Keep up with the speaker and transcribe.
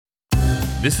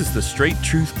This is the Straight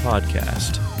Truth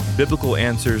Podcast, biblical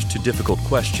answers to difficult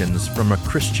questions from a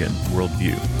Christian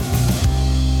worldview.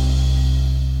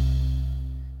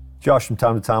 Josh, from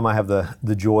time to time I have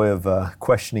the joy of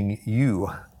questioning you,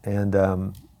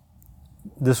 and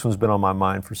this one's been on my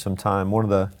mind for some time. One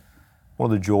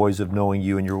of the joys of knowing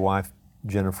you and your wife,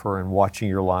 Jennifer, and watching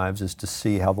your lives is to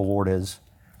see how the Lord has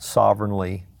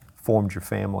sovereignly formed your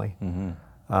family.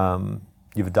 Mm-hmm.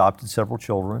 You've adopted several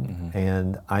children, mm-hmm.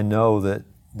 and I know that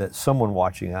someone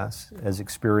watching us has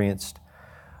experienced,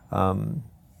 in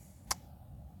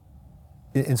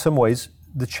some ways,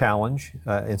 the challenge,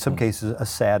 in some cases, a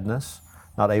sadness,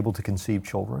 not able to conceive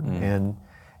children, and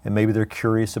maybe they're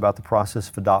curious about the process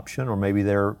of adoption, or maybe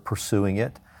they're pursuing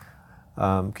it.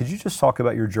 Could you just talk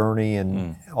about your journey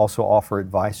and also offer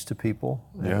advice to people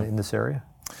in this area?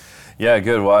 Yeah,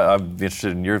 good. Well, I'm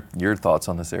interested in your thoughts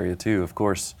on this area too, of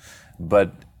course.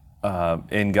 But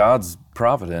in God's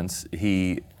providence,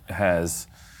 He has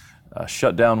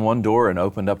shut down one door and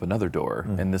opened up another door.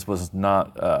 And this was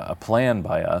not a plan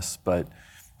by us, but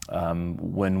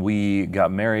when we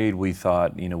got married, we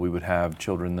thought, we would have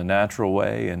children the natural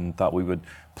way, and thought we would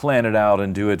plan it out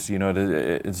and do it,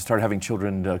 to start having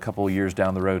children a couple of years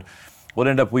down the road. What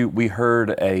ended up, we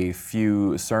heard a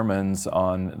few sermons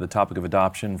on the topic of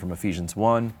adoption from Ephesians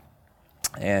 1,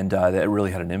 and that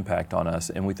really had an impact on us.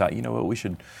 And we thought, we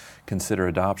should consider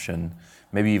adoption,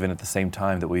 maybe even at the same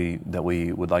time that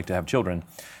we would like to have children.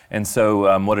 And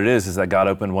so what it is that God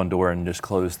opened one door and just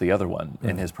closed the other one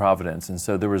in His providence. And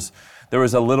so there was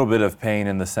a little bit of pain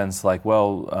in the sense like,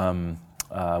 you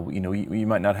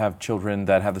might not have children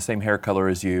that have the same hair color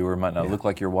as you, or might not look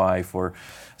like your wife, or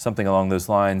something along those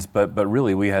lines. But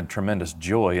really, we had tremendous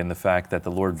joy in the fact that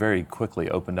the Lord very quickly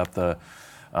opened up the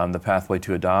pathway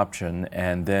to adoption,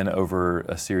 and then over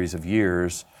a series of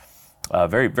years,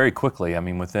 very, very quickly,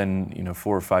 within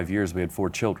 4 or 5 years, we had 4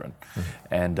 children,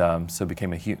 and so it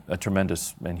became a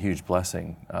tremendous and huge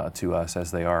blessing to us,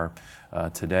 as they are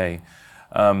today.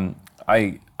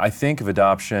 I think of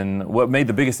adoption, what made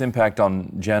the biggest impact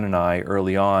on Jen and I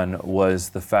early on was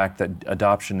the fact that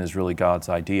adoption is really God's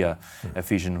idea.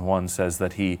 Ephesians 1 says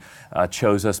that He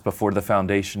chose us before the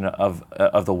foundation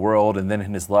of the world, and then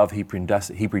in His love He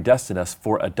predestined us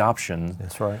for adoption.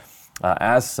 That's right.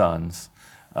 As sons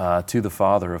to the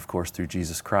Father, of course, through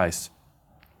Jesus Christ.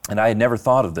 And I had never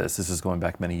thought of this is going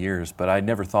back many years, but I had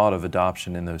never thought of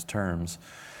adoption in those terms,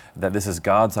 that this is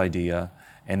God's idea,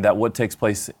 and that what takes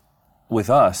place with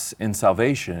us in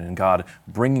salvation, and God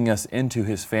bringing us into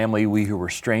His family, we who were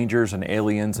strangers and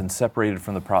aliens and separated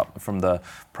from the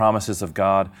promises of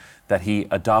God, that He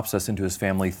adopts us into His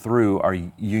family through our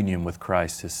union with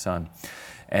Christ, His Son.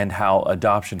 And how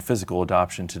adoption, physical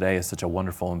adoption today, is such a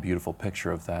wonderful and beautiful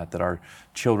picture of that our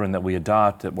children that we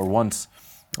adopt that were once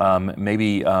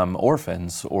maybe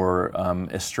orphans or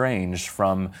estranged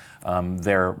from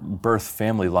their birth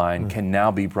family line can now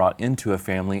be brought into a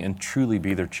family and truly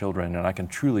be their children. And I can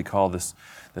truly call this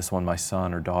one my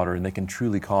son or daughter, and they can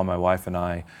truly call my wife and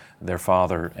I their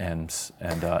father and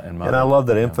mother. And I love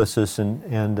that emphasis,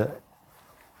 and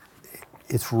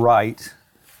it's right,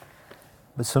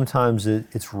 but sometimes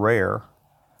it's rare.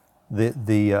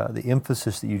 The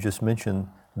emphasis that you just mentioned.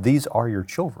 These are your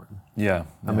children. Yeah.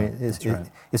 I mean,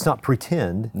 it's not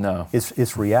pretend. No.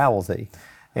 It's reality,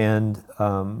 and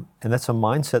that's a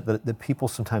mindset that people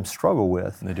sometimes struggle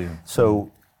with. They do.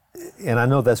 So, and I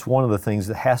know that's one of the things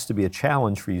that has to be a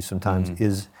challenge for you sometimes.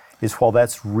 Is while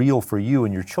that's real for you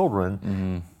and your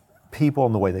children, people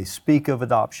and the way they speak of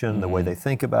adoption, the way they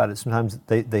think about it, sometimes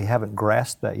they haven't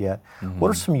grasped that yet. What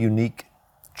are some unique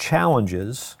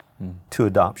challenges to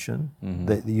adoption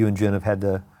that you and Jen have had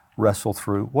to wrestle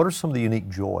through? What are some of the unique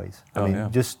joys?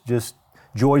 Just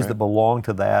joys that belong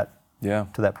to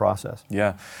that process.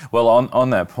 Yeah. Well, on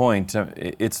that point,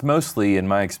 it's mostly, in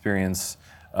my experience,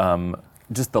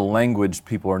 just the language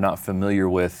people are not familiar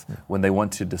with when they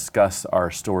want to discuss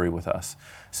our story with us.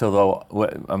 So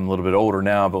though I'm a little bit older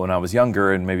now, but when I was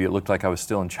younger, and maybe it looked like I was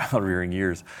still in child rearing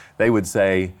years, they would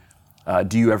say,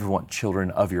 do you ever want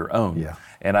children of your own? Yeah.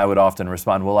 And I would often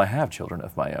respond, well, I have children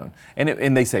of my own.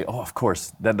 And they say, oh, of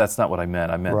course, that's not what I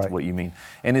meant. I meant what you mean.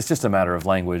 And it's just a matter of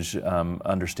language,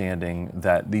 understanding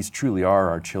that these truly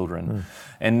are our children.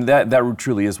 And that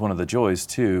truly is one of the joys,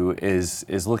 too,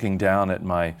 is looking down at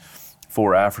my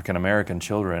 4 African-American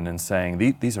children and saying,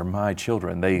 these are my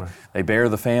children. They bear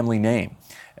the family name.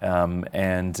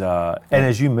 And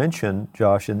as you mentioned,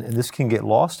 Josh, and this can get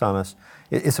lost on us,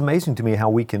 it's amazing to me how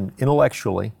we can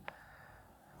intellectually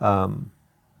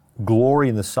glory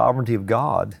in the sovereignty of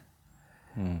God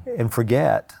and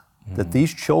forget that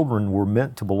these children were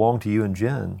meant to belong to you and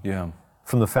Jen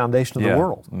from the foundation of the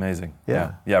world. Amazing.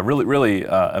 Yeah. Really, really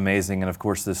amazing. And of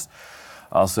course, this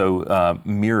also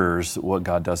mirrors what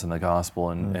God does in the gospel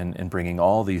and bringing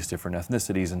all these different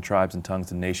ethnicities and tribes and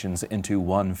tongues and nations into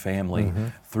one family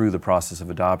through the process of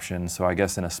adoption. So I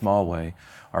guess in a small way,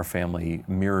 our family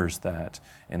mirrors that,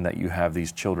 in that you have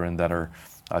these children that are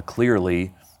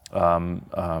clearly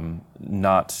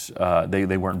not,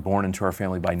 they weren't born into our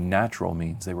family by natural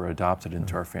means. They were adopted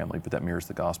into our family, but that mirrors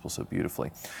the gospel so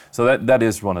beautifully. So that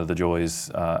is one of the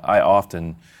joys. I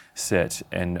often sit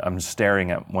and I'm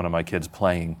staring at one of my kids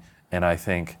playing, and I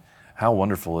think, how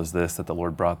wonderful is this that the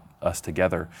Lord brought us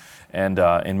together? And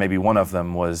maybe one of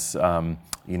them was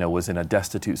was in a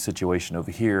destitute situation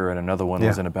over here, and another one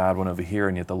was in a bad one over here,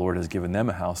 and yet the Lord has given them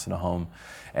a house and a home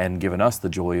and given us the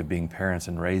joy of being parents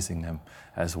and raising them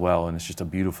as well. And it's just a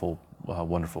beautiful,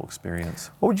 wonderful experience.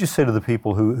 What would you say to the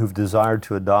people who've desired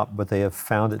to adopt, but they have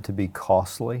found it to be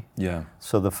costly? Yeah.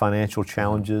 So the financial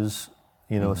challenges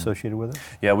associated with it?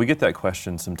 Yeah, we get that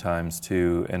question sometimes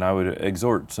too, and I would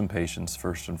exhort some patience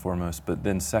first and foremost, but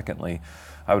then secondly,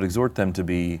 I would exhort them to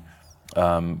be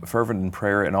fervent in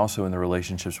prayer and also in the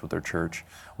relationships with their church.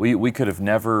 We could have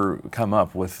never come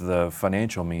up with the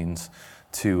financial means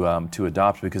to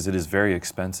adopt, because it is very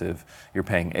expensive. You're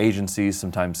paying agencies,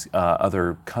 sometimes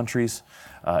other countries,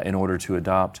 in order to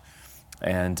adopt.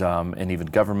 And even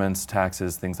governments,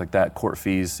 taxes, things like that, court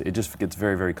fees, it just gets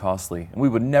very, very costly. And we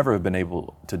would never have been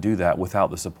able to do that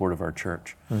without the support of our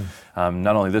church.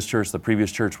 Not only this church, the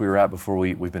previous church we were at before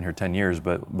we've been here 10 years,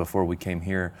 but before we came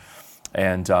here.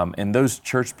 And those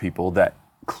church people that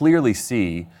clearly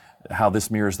see how this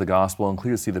mirrors the gospel and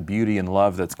clearly see the beauty and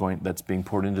love that's being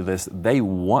poured into this, they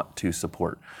want to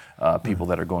support people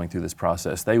that are going through this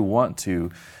process. They want to,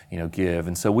 give.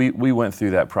 And so we went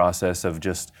through that process of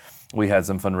we had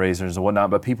some fundraisers and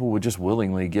whatnot, but people would just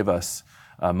willingly give us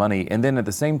money. And then at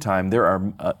the same time,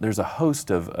 there's a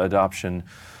host of adoption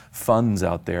funds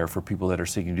out there for people that are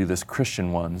seeking to do this,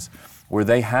 Christian ones, where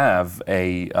they have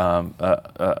a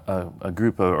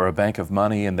group or a bank of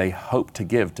money, and they hope to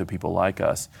give to people like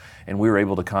us. And we were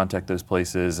able to contact those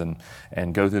places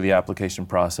and go through the application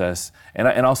process.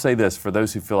 And I'll say this, for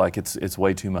those who feel like it's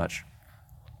way too much,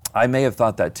 I may have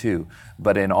thought that too,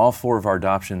 but in all 4 of our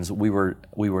adoptions,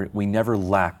 we never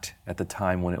lacked at the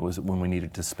time when we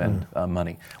needed to spend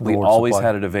money. We always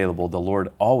had it available. The Lord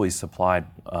always supplied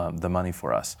the money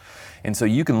for us. And so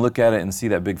you can look at it and see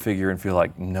that big figure and feel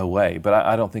like, no way. But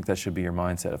I don't think that should be your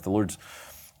mindset. If the Lord's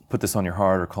put this on your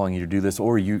heart or calling you to do this,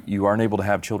 or you aren't able to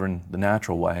have children the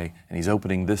natural way, and He's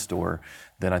opening this door,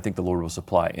 then I think the Lord will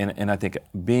supply. And I think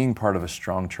being part of a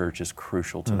strong church is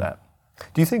crucial to that.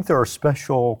 Do you think there are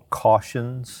special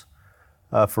cautions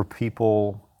for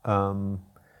people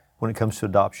when it comes to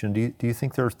adoption? Do you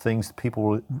think there are things that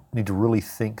people need to really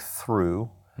think through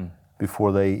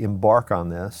before they embark on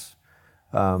this?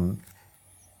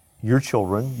 Your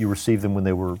children, you received them when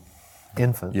they were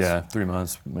infants. Yeah, 3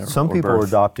 months. Some people birth. are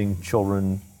adopting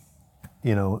children,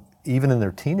 even in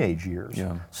their teenage years.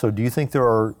 Yeah. So do you think there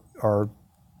are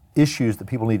issues that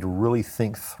people need to really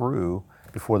think through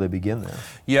before they begin this?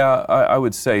 Yeah, I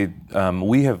would say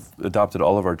we have adopted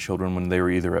all of our children when they were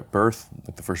either at birth,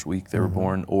 like the first week they were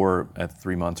born, or at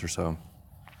 3 months or so.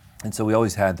 And so we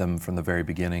always had them from the very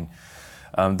beginning.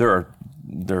 There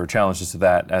are challenges to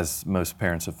that, as most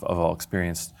parents have all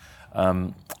experienced.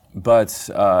 But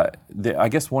I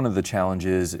guess one of the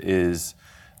challenges is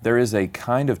there is a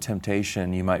kind of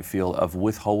temptation you might feel of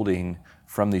withholding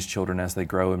from these children as they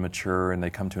grow and mature and they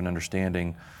come to an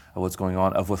understanding of what's going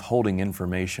on, of withholding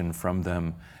information from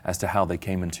them as to how they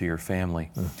came into your family,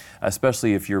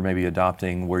 especially if you're maybe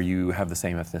adopting where you have the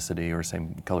same ethnicity or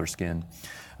same color skin.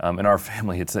 In our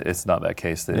family, it's not that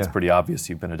case. It's pretty obvious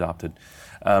you've been adopted.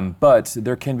 But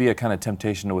there can be a kind of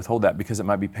temptation to withhold that because it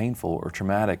might be painful or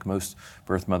traumatic. Most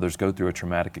birth mothers go through a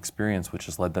traumatic experience which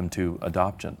has led them to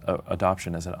adoption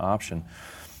as an option.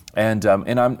 And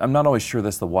I'm not always sure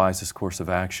that's the wisest course of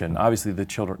action. Obviously, the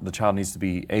child needs to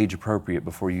be age appropriate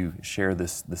before you share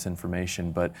this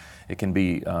information, but it can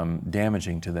be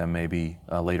damaging to them maybe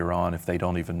later on if they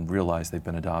don't even realize they've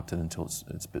been adopted until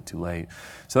it's a bit too late.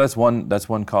 So that's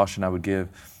one caution I would give.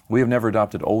 We have never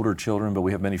adopted older children, but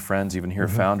we have many friends, even here,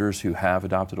 founders who have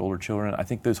adopted older children. I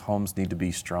think those homes need to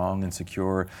be strong and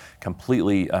secure,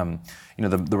 completely.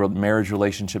 The marriage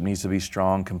relationship needs to be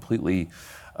strong, completely.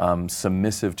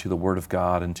 Submissive to the Word of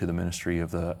God and to the ministry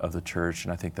of the church,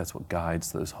 and I think that's what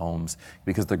guides those homes,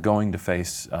 because they're going to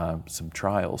face some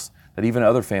trials that even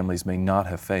other families may not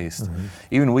have faced.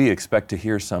 Even we expect to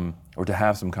hear to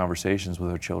have some conversations with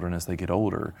our children as they get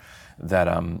older that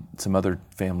some other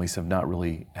families have not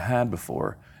really had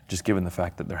before, just given the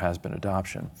fact that there has been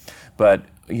adoption. But,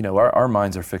 our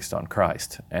minds are fixed on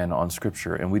Christ and on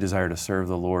Scripture, and we desire to serve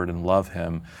the Lord and love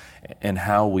Him and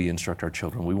how we instruct our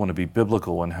children. We want to be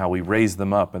biblical in how we raise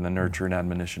them up in the nurture and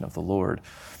admonition of the Lord.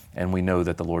 And we know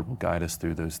that the Lord will guide us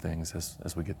through those things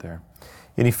as we get there.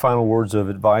 Any final words of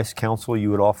advice, counsel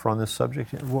you would offer on this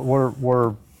subject? What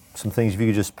are some things, if you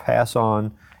could just pass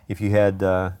on, if you had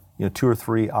 2 or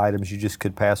 3 items you just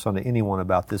could pass on to anyone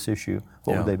about this issue,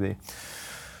 what would they be?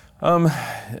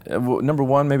 Number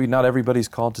one, maybe not everybody's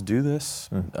called to do this.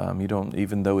 You don't,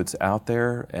 even though it's out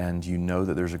there and you know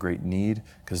that there's a great need,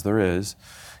 because there is.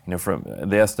 From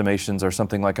the estimations are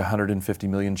something like 150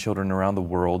 million children around the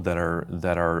world that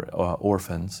are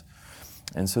orphans.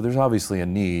 And so there's obviously a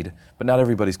need, but not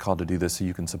everybody's called to do this, so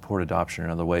you can support adoption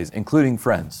in other ways, including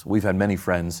friends. We've had many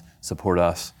friends support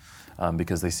us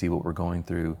because they see what we're going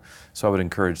through. So I would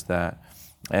encourage that.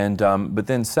 And but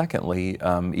then secondly,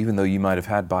 even though you might have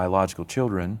had biological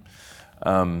children,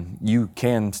 you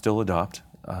can still adopt.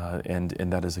 And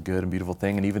that is a good and beautiful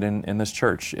thing. And even in this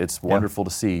church, it's wonderful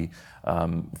to see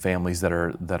families that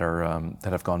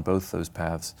have gone both those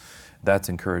paths. That's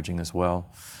encouraging as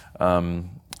well.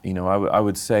 I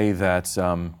would say that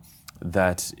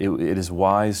it is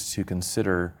wise to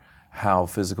consider how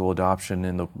physical adoption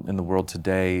in the world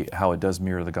today, how it does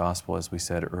mirror the gospel, as we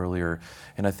said earlier.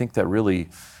 And I think that really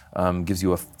gives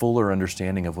you a fuller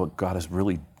understanding of what God has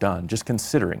really done, just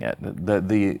considering it,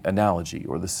 the analogy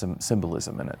or the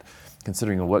symbolism in it,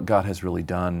 considering what God has really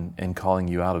done in calling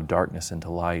you out of darkness into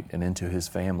light and into His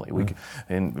family.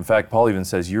 And in fact, Paul even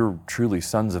says, you're truly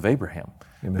sons of Abraham.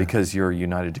 Amen. Because you're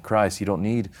united to Christ. You don't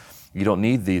need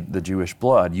the Jewish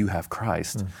blood, you have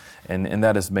Christ. And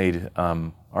that has made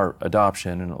our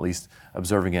adoption, and at least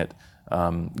observing it,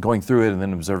 going through it and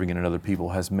then observing it in other people,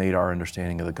 has made our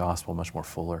understanding of the gospel much more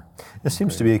fuller. It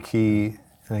seems to be a key,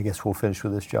 and I guess we'll finish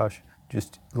with this, Josh.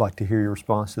 Just like to hear your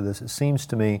response to this. It seems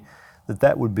to me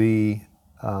that would be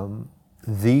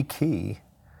the key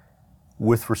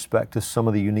with respect to some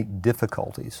of the unique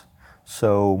difficulties.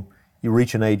 So you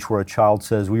reach an age where a child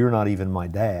says, well, you're not even my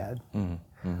dad.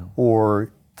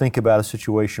 Or think about a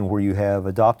situation where you have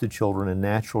adopted children and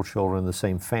natural children in the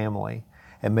same family,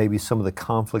 and maybe some of the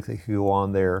conflict that could go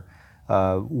on there.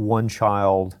 One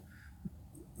child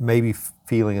maybe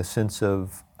feeling a sense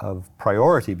of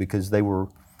priority because they were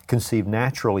conceived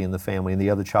naturally in the family and the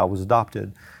other child was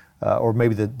adopted. Or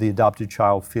maybe the adopted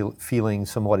child feeling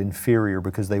somewhat inferior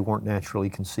because they weren't naturally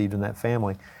conceived in that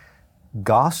family.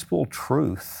 Gospel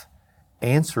truth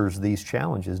answers these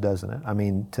challenges, doesn't it? I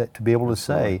mean, to be able to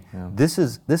say, this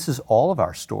is all of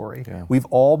our story. Yeah. We've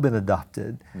all been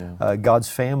adopted. Yeah. God's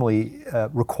family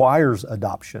requires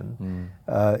adoption.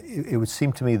 It would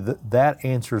seem to me that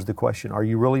answers the question, are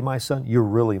you really my son? You're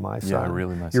really my son. Yeah,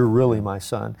 really my son. You're really my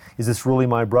son. Is this really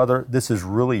my brother? This is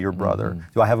really your brother.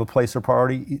 Do I have a place of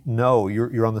priority? No,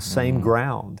 you're on the same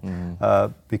ground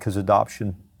because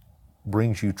adoption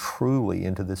brings you truly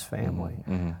into this family.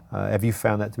 Have you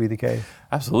found that to be the case?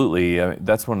 Absolutely. I mean,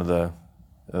 that's one of the,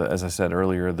 as I said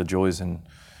earlier, the joys and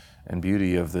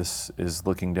beauty of this is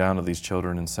looking down at these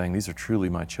children and saying, these are truly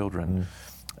my children.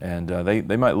 And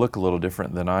they might look a little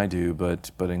different than I do,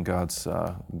 but in God's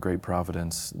great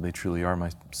providence, they truly are my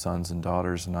sons and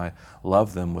daughters, and I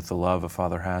love them with the love a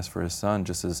father has for his son,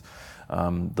 just as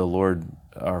the Lord,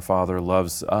 our Father,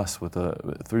 loves us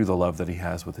through the love that He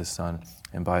has with His Son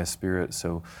and by His Spirit.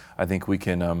 So I think we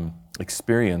can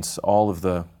experience all of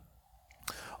the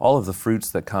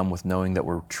fruits that come with knowing that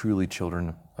we're truly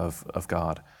children of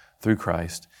God through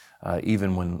Christ,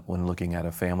 even when looking at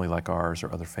a family like ours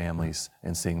or other families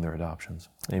and seeing their adoptions.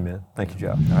 Amen. Thank you,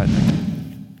 Joe. All right, thank you.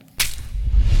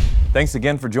 Thanks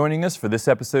again for joining us for this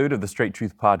episode of the Straight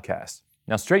Truth Podcast.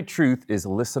 Now, Straight Truth is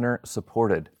listener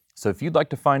supported. So if you'd like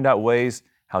to find out ways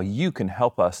how you can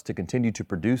help us to continue to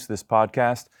produce this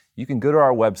podcast, you can go to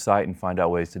our website and find out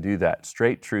ways to do that,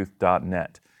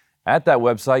 straighttruth.net. At that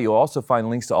website, you'll also find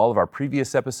links to all of our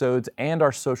previous episodes and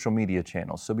our social media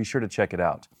channels, so be sure to check it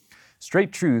out.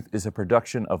 Straight Truth is a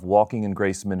production of Walking in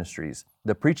Grace Ministries,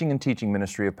 the preaching and teaching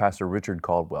ministry of Pastor Richard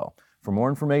Caldwell. For more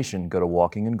information, go to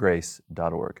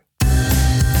walkingingrace.org.